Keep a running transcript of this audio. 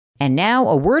And now,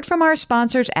 a word from our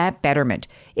sponsors at Betterment.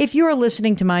 If you're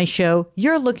listening to my show,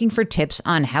 you're looking for tips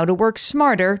on how to work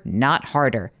smarter, not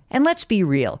harder. And let's be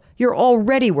real, you're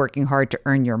already working hard to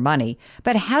earn your money,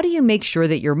 but how do you make sure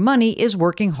that your money is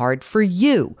working hard for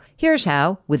you? Here's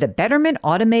how. With a Betterment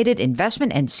automated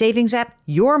investment and savings app,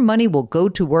 your money will go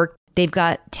to work. They've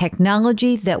got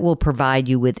technology that will provide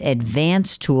you with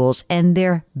advanced tools, and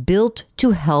they're built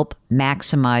to help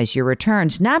maximize your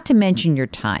returns, not to mention your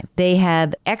time. They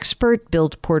have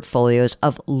expert-built portfolios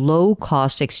of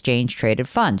low-cost exchange-traded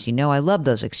funds. You know I love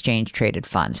those exchange-traded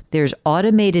funds. There's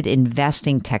automated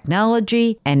investing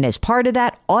technology, and as part of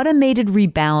that, automated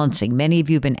rebalancing. Many of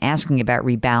you have been asking about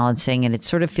rebalancing, and it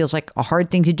sort of feels like a hard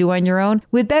thing to do on your own.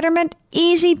 With Betterment,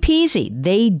 easy peasy.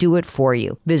 They do it for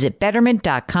you. Visit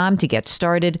Betterment.com to get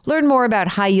started. Learn more about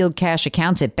high-yield cash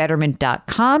accounts at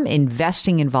Betterment.com.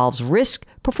 Investing involves risk.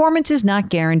 Performance is not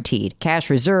guaranteed.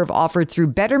 Cash reserve offered through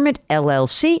Betterment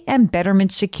LLC and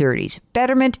Betterment Securities.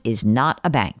 Betterment is not a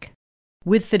bank.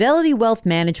 With Fidelity Wealth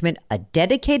Management, a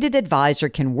dedicated advisor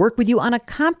can work with you on a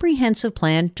comprehensive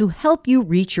plan to help you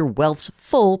reach your wealth's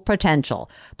full potential.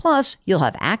 Plus, you'll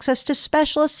have access to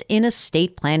specialists in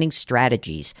estate planning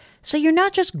strategies. So you're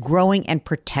not just growing and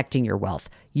protecting your wealth,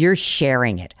 you're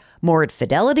sharing it. More at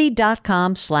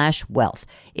fidelity.com/wealth.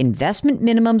 Investment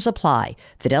minimums apply.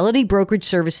 Fidelity Brokerage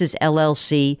Services,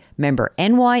 LLC, member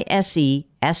NYSE,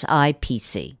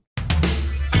 SIPC.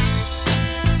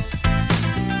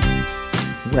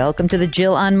 Welcome to the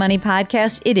Jill on Money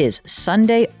podcast. It is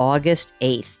Sunday, August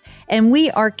 8th, and we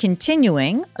are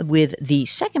continuing with the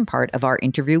second part of our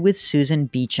interview with Susan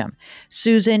Beacham.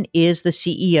 Susan is the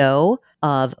CEO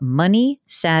of Money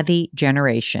Savvy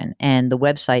Generation, and the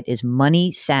website is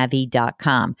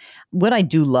moneysavvy.com. What I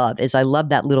do love is I love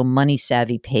that little Money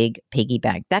Savvy piggy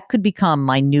bank. That could become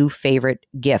my new favorite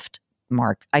gift,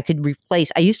 Mark. I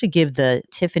used to give the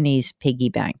Tiffany's piggy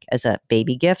bank as a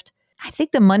baby gift. I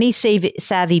think the Money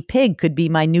Savvy pig could be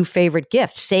my new favorite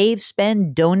gift. Save,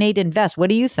 spend, donate, invest. What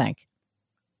do you think?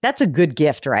 That's a good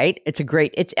gift, right? It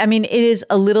is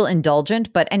a little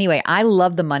indulgent, but anyway, I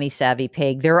love the Money Savvy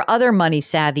pig. There are other Money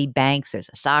Savvy banks. There's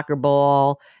a soccer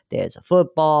ball, there's a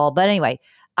football, but anyway,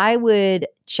 I would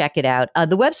check it out.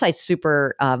 The website's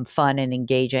super fun and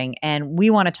engaging, and we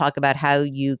want to talk about how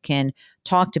you can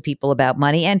talk to people about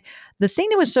money. And the thing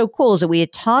that was so cool is that we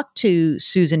had talked to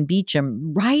Susan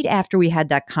Beacham right after we had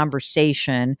that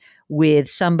conversation with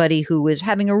somebody who was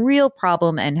having a real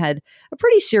problem and had a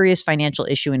pretty serious financial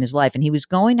issue in his life, and he was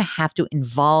going to have to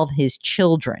involve his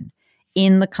children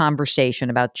in the conversation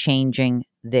about changing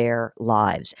their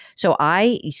lives. So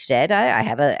I said, I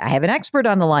have an expert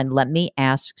on the line. Let me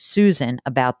ask Susan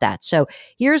about that. So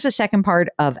here's the second part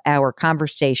of our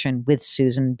conversation with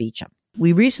Susan Beacham.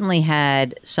 We recently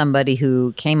had somebody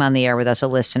who came on the air with us, a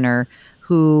listener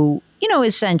who,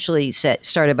 essentially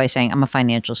started by saying, I'm a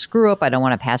financial screw up. I don't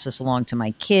want to pass this along to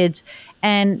my kids.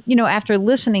 And, after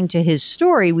listening to his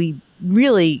story, we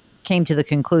really came to the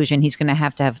conclusion he's going to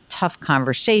have tough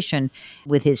conversation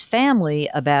with his family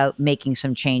about making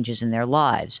some changes in their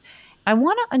lives. I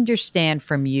want to understand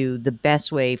from you the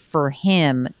best way for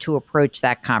him to approach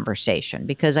that conversation,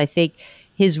 because I think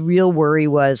his real worry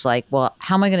was like, well,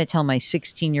 how am I going to tell my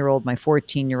 16-year-old, my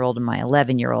 14-year-old, and my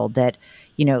 11-year-old that,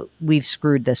 we've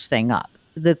screwed this thing up?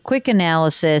 The quick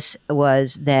analysis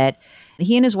was that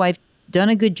he and his wife done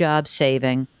a good job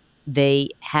saving. They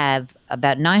have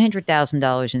about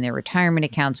 $900,000 in their retirement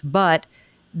accounts, but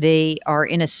they are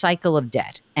in a cycle of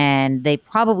debt, and they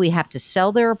probably have to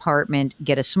sell their apartment,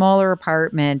 get a smaller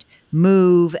apartment,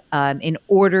 move in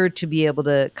order to be able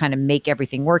to kind of make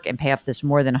everything work and pay off this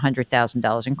more than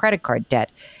 $100,000 in credit card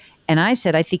debt. And I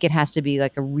said, I think it has to be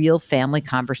like a real family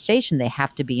conversation. They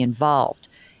have to be involved.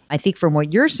 I think from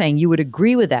what you're saying, you would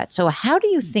agree with that. So how do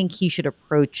you think he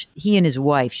and his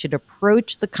wife should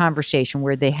approach the conversation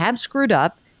where they have screwed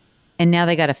up and now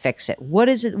they got to fix it? What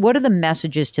is it? What are the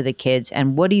messages to the kids?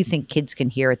 And what do you think kids can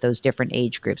hear at those different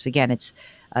age groups? Again, it's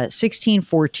 16,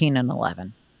 14, and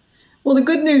 11. Well, the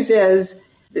good news is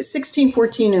that 16,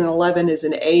 14, and 11 is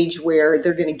an age where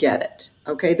they're going to get it.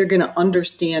 Okay. They're going to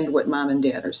understand what mom and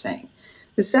dad are saying.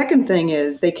 The second thing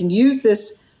is they can use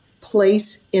this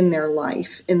place in their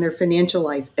life, in their financial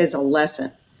life, as a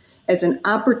lesson, as an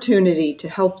opportunity to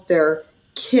help their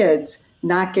kids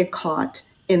not get caught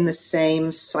in the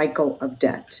same cycle of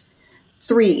debt.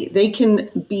 3, they can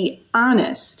be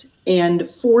honest and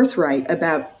forthright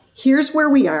about here's where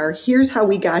we are, here's how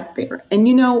we got there. And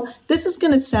this is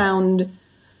going to sound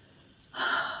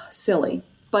silly,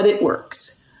 but it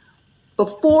works.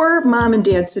 Before mom and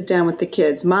dad sit down with the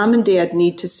kids, mom and dad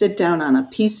need to sit down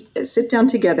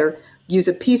together, use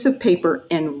a piece of paper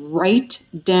and write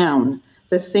down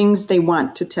the things they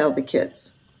want to tell the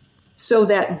kids, so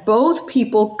that both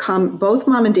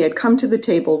mom and dad come to the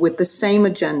table with the same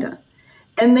agenda.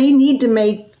 And they need to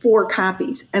make 4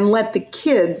 copies and let the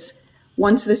kids,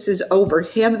 once this is over,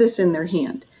 have this in their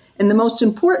hand. And the most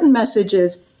important message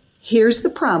is, here's the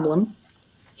problem,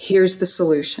 here's the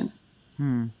solution.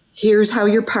 Here's how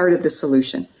you're part of the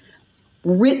solution.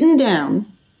 Written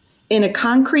down in a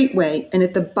concrete way, and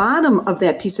at the bottom of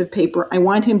that piece of paper, I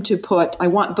want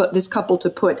this couple to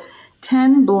put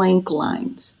 10 blank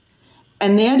lines.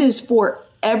 And that is for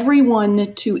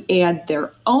everyone to add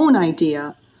their own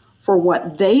idea for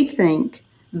what they think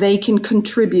they can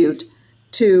contribute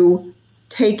to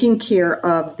taking care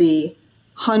of the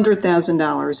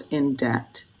 $100,000 in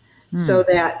debt, so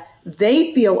that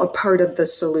they feel a part of the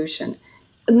solution.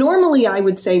 Normally, I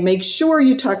would say make sure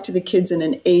you talk to the kids in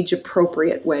an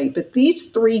age-appropriate way. But these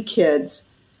three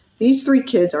kids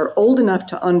are old enough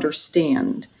to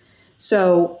understand.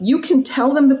 So you can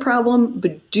tell them the problem,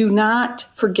 but do not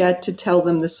forget to tell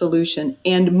them the solution.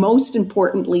 And most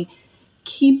importantly,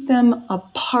 keep them a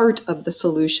part of the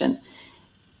solution.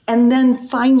 And then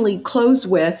finally close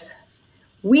with,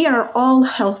 we are all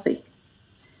healthy.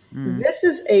 This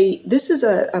is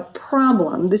a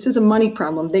problem. This is a money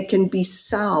problem that can be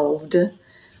solved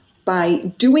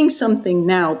by doing something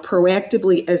now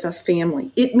proactively as a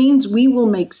family. It means we will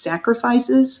make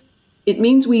sacrifices. It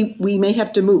means we may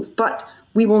have to move, but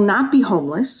we will not be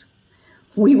homeless.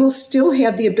 We will still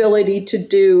have the ability to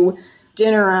do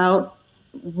dinner out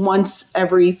once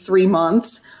every 3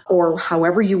 months, or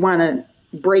however you want to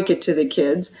break it to the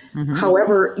kids,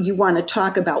 however you want to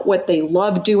talk about what they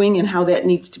love doing and how that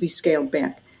needs to be scaled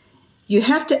back. You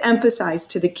have to emphasize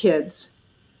to the kids,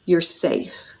 you're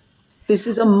safe. This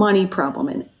is a money problem,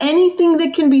 and anything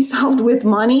that can be solved with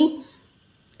money,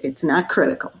 it's not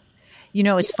critical. You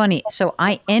know, it's funny. So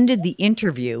I ended the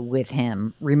interview with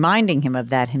him, reminding him of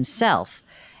that himself.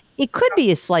 It could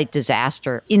be a slight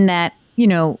disaster in that, you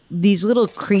know, these little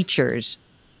creatures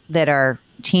that are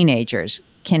teenagers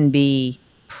can be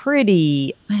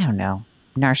pretty, I don't know,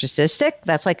 narcissistic.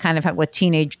 That's like kind of what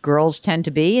teenage girls tend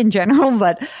to be in general.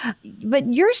 But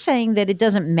you're saying that it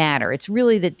doesn't matter. It's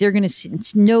really that they're going to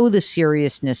know the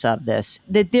seriousness of this,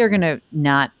 that they're going to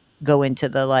not go into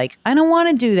the like, I don't want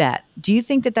to do that. Do you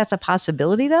think that that's a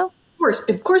possibility though?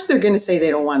 Of course they're going to say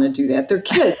they don't want to do that. They're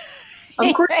kids.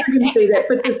 Of course they're going to say that.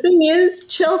 But the thing is,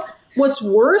 Chill, what's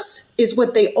worse is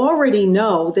what they already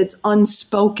know that's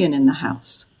unspoken in the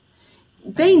house.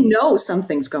 They know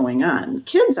something's going on.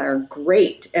 Kids are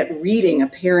great at reading a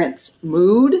parent's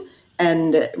mood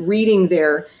and reading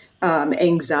their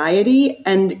anxiety,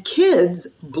 and kids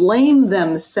blame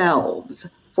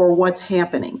themselves for what's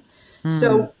happening.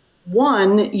 So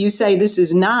 1, you say this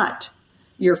is not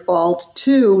your fault.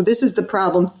 2, this is the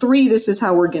problem. 3, this is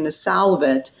how we're going to solve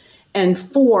it. And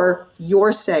 4,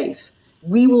 you're safe.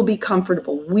 We will be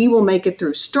comfortable. We will make it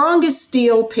through. Strongest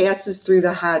steel passes through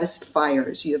the hottest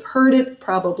fires. You have heard it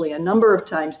probably a number of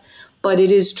times, but it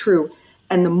is true.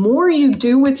 And the more you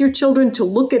do with your children to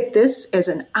look at this as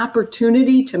an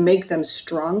opportunity to make them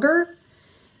stronger,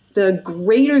 the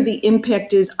greater the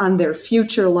impact is on their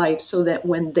future life, so that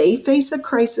when they face a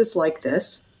crisis like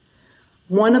this,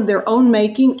 one of their own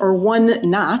making or one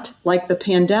not, like the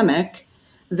pandemic,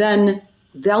 then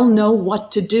they'll know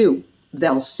what to do.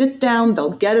 They'll sit down, they'll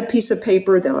get a piece of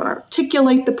paper, they'll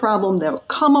articulate the problem, they'll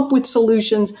come up with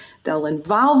solutions, they'll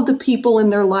involve the people in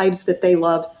their lives that they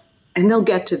love, and they'll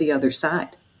get to the other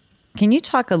side. Can you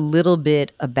talk a little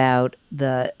bit about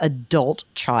the adult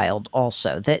child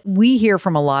also? That we hear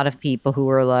from a lot of people who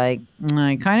are like,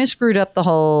 I kind of screwed up the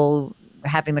whole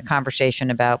having the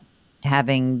conversation about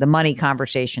having the money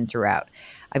conversation throughout.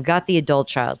 I've got the adult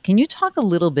child. Can you talk a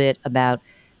little bit about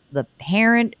the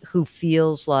parent who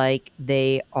feels like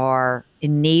they are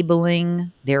enabling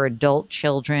their adult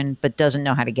children but doesn't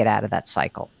know how to get out of that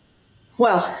cycle?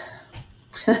 Well,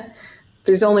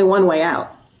 there's only one way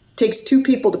out. It takes 2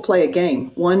 people to play a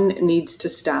game. One needs to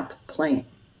stop playing.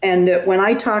 And when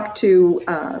I talk to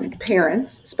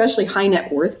parents, especially high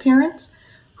net worth parents,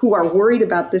 who are worried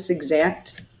about this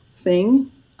exact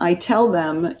thing, I tell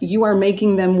them, you are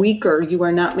making them weaker. You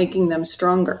are not making them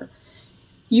stronger.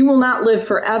 You will not live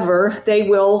forever. They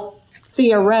will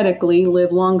theoretically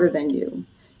live longer than you.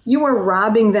 You are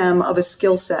robbing them of a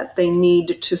skill set they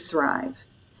need to thrive.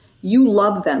 You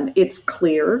love them, it's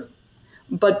clear,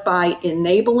 but by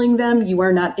enabling them, you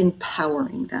are not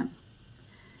empowering them.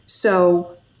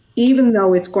 So even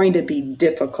though it's going to be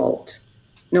difficult,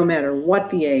 no matter what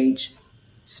the age,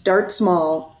 start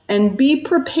small and be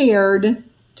prepared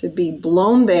to be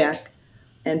blown back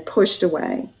and pushed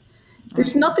away.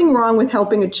 There's nothing wrong with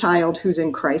helping a child who's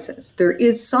in crisis. There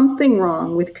is something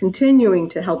wrong with continuing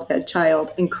to help that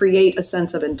child and create a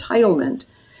sense of entitlement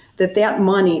that that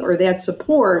money or that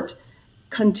support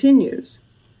continues.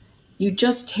 You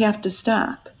just have to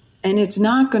stop. And it's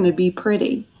not going to be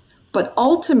pretty. But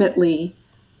ultimately,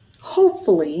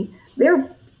 hopefully,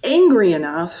 they're angry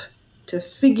enough to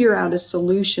figure out a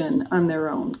solution on their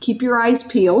own. Keep your eyes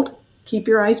peeled. Keep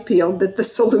your eyes peeled that the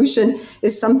solution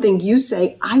is something you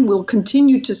say, I will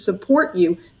continue to support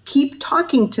you. Keep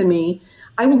talking to me.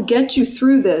 I will get you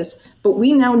through this. But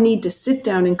we now need to sit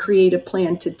down and create a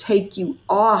plan to take you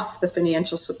off the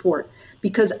financial support.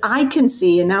 Because I can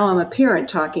see, and now I'm a parent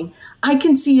talking, I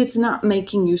can see it's not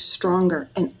making you stronger.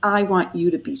 And I want you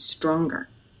to be stronger.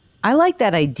 I like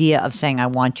that idea of saying, I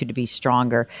want you to be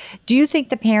stronger. Do you think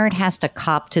the parent has to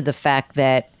cop to the fact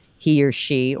that he or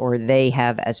she, or they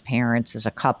have as parents, as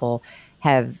a couple,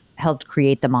 have helped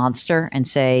create the monster and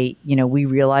say, we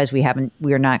realize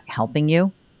we're not helping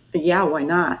you? Yeah, why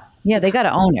not? Yeah, they got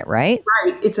to own it, right?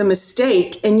 Right. It's a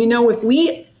mistake. And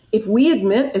if we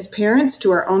admit as parents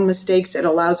to our own mistakes, it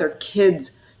allows our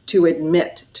kids to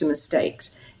admit to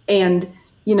mistakes and,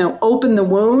 open the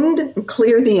wound and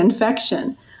clear the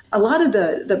infection. A lot of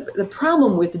the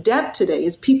problem with debt today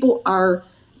is people are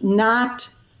not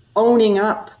owning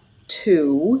up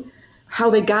to how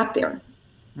they got there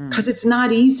because it's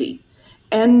not easy.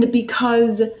 And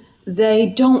because they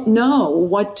don't know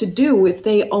what to do if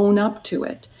they own up to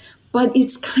it. But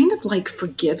it's kind of like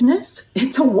forgiveness.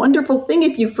 It's a wonderful thing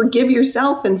if you forgive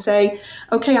yourself and say,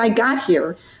 okay, I got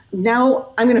here.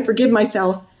 Now I'm going to forgive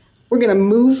myself. We're going to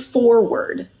move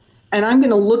forward. And I'm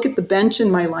going to look at the bench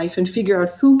in my life and figure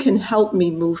out who can help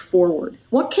me move forward.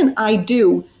 What can I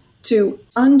do to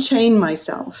unchain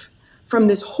myself from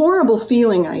this horrible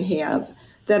feeling I have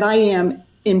that I am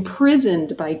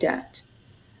imprisoned by debt?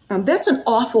 That's an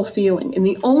awful feeling. And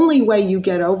the only way you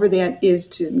get over that is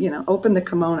to, open the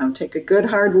kimono, take a good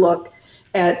hard look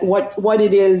at what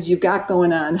it is you've got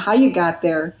going on, how you got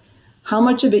there, how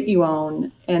much of it you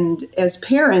own. And as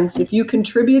parents, if you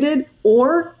contributed,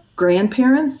 or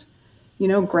grandparents,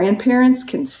 grandparents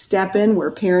can step in where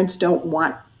parents don't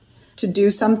want to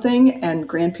do something, and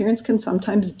grandparents can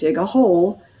sometimes dig a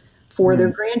hole for their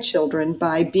grandchildren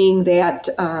by being that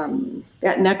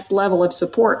next level of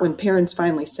support when parents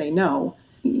finally say no.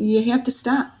 You have to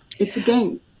stop. It's a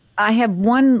game. I have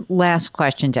one last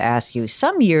question to ask you.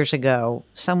 Some years ago,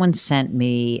 someone sent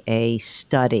me a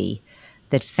study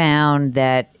that found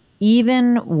that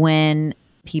even when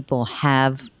people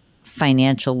have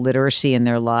financial literacy in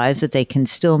their lives, that they can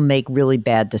still make really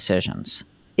bad decisions.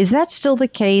 Is that still the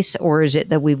case, or is it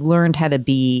that we've learned how to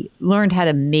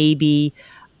maybe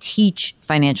teach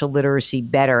financial literacy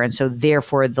better, and so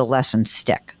therefore the lessons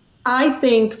stick? I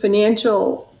think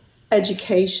financial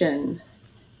education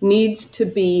needs to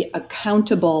be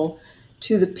accountable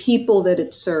to the people that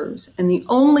it serves. And the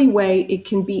only way it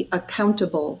can be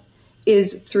accountable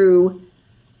is through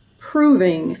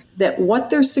proving that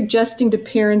what they're suggesting to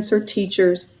parents or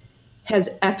teachers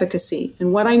has efficacy.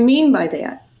 And what I mean by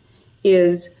that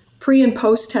is pre- and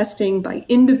post-testing by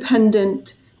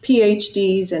independent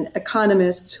PhDs and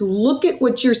economists who look at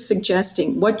what you're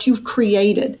suggesting, what you've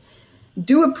created,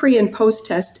 do a pre- and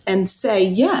post-test and say,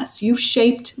 yes, you've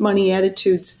shaped money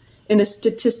attitudes in a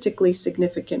statistically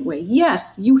significant way.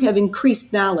 Yes, you have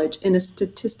increased knowledge in a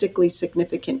statistically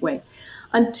significant way.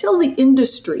 Until the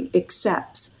industry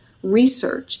accepts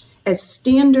research as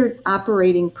standard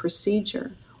operating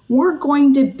procedure, we're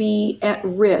going to be at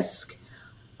risk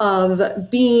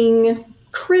of being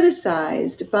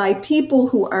criticized by people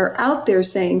who are out there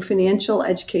saying financial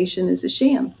education is a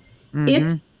sham.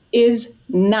 It is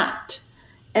not.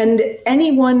 And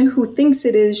anyone who thinks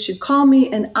it is should call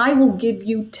me and I will give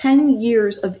you 10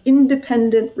 years of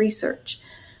independent research.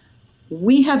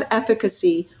 We have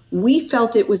efficacy. We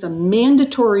felt it was a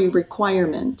mandatory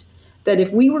requirement that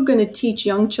if we were going to teach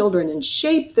young children and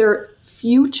shape their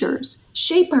futures,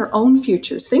 shape our own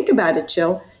futures, think about it,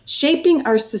 Jill, shaping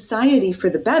our society for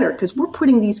the better, because we're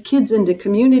putting these kids into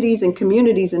communities and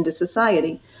communities into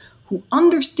society who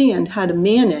understand how to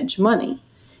manage money.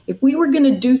 If we were going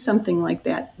to do something like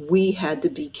that, we had to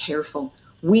be careful.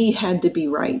 We had to be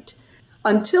right.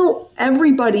 Until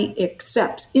everybody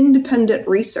accepts independent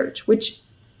research, which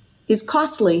is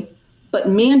costly but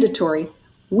mandatory,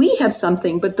 we have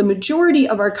something, but the majority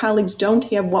of our colleagues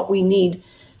don't have what we need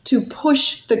to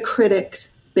push the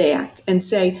critics back and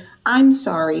say, I'm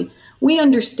sorry, we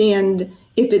understand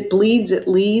if it bleeds, it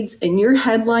leads, and your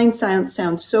headline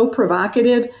sounds so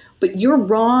provocative, but you're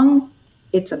wrong,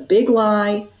 it's a big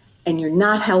lie, and you're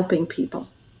not helping people.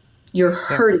 You're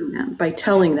hurting them by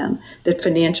telling them that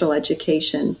financial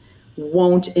education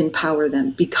won't empower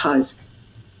them, because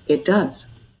it does.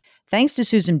 Thanks to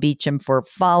Susan Beacham for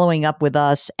following up with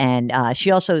us. And she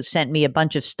also sent me a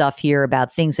bunch of stuff here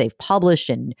about things they've published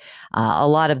and a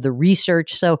lot of the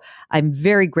research. So I'm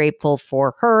very grateful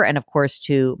for her. And of course,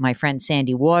 to my friend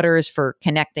Sandy Waters for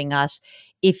connecting us.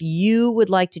 If you would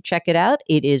like to check it out,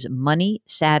 it is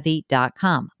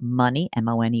moneysavvy.com. Money,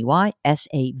 MONEY,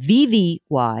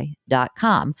 SAVVY.com.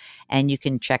 And you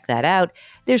can check that out.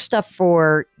 There's stuff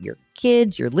for your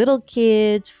kids, your little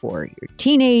kids, for your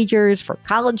teenagers, for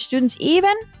college students,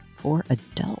 even for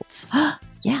adults.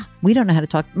 Yeah, we don't know how to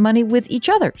talk money with each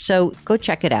other. So go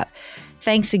check it out.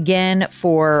 Thanks again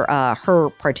for her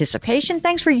participation.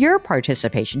 Thanks for your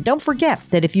participation. Don't forget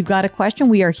that if you've got a question,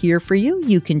 we are here for you.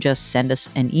 You can just send us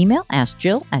an email,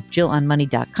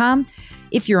 askjill@jillonmoney.com.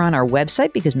 If you're on our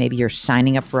website, because maybe you're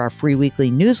signing up for our free weekly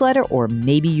newsletter, or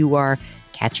maybe you are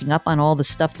catching up on all the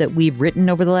stuff that we've written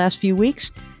over the last few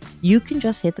weeks, you can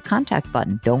just hit the contact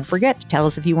button. Don't forget to tell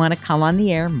us if you want to come on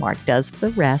the air. Mark does the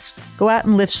rest. Go out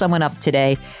and lift someone up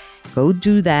today. Go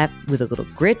do that with a little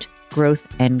grit, growth,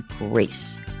 and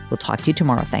grace. We'll talk to you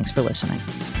tomorrow. Thanks for listening.